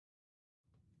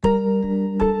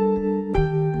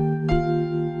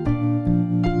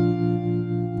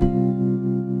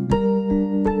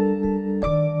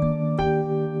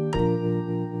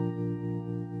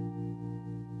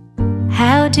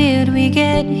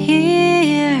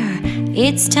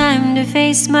It's time to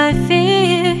face my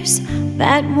fears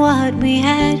that what we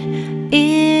had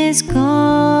is gone.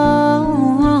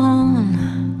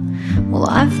 Well,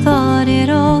 I've thought it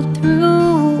all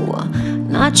through,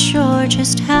 not sure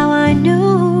just how I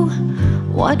knew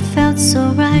what felt so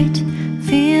right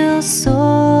feels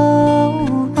so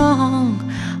wrong.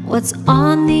 What's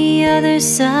on the other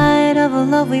side of a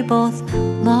love we both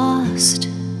lost?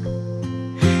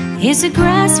 Is the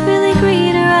grass really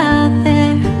greener out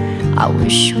there? I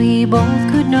wish we both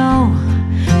could know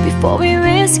before we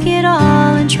risk it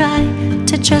all and try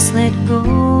to just let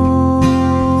go.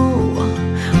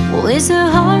 Well, is the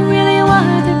heart really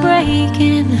worth the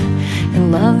breaking,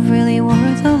 and love really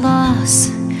worth the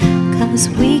loss? 'Cause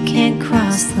we can't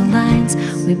cross the lines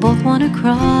we both wanna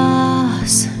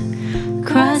cross.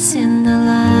 Crossing the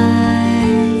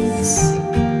lines,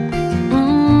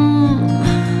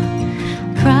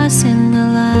 crossing the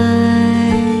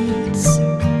lines.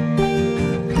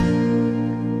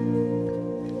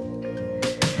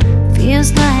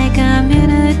 Feels like I'm in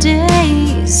a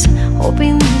daze,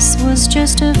 hoping this was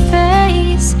just a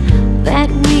phase that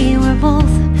we were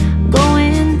both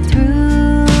going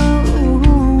through.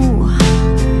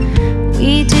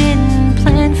 We didn't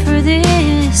plan for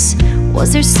this.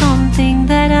 Was there something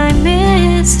that I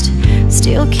missed?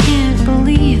 Still can't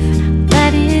believe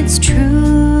that it's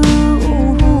true.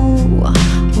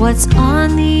 What's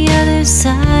on the other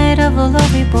side of a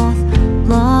love we both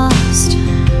lost?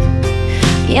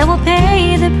 Yeah, we'll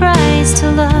pay the price to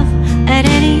love at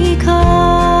any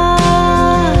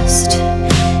cost.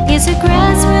 Is the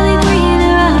grass really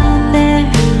greener out there?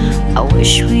 I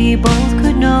wish we both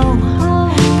could know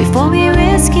before we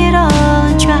risk it all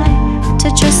and try to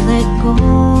just let go.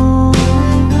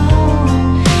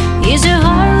 Is your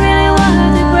heart really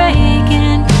worth the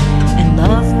breaking, and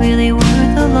love really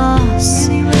worth the loss?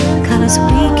 'Cause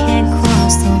we can't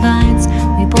cross the lines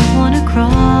we both wanna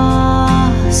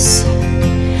cross.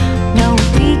 No,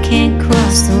 we can't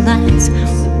cross the lines we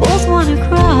both wanna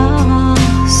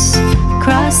cross.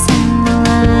 Crossing the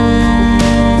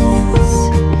lines,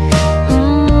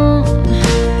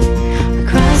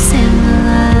 crossing the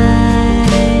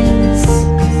lines,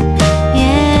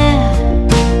 yeah,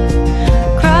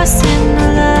 crossing the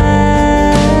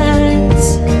lines,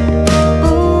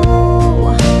 ooh,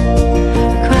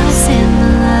 crossing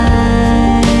the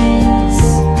lines,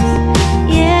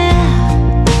 yeah.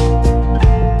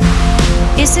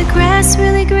 Is the grass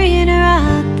really greener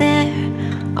out there?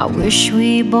 I wish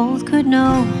we both could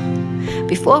know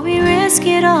before we risk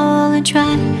it all and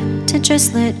try to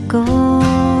just let go.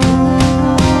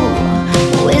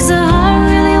 Well, is the heart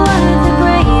really worth the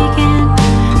breaking,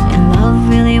 and love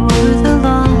really worth the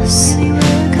loss?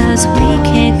 'Cause we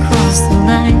can't cross the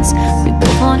lines we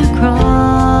both wanna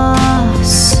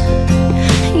cross.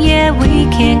 Yeah, we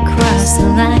can't cross the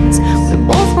lines we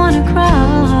both wanna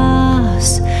cross.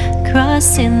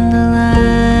 Crossing the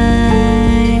lines.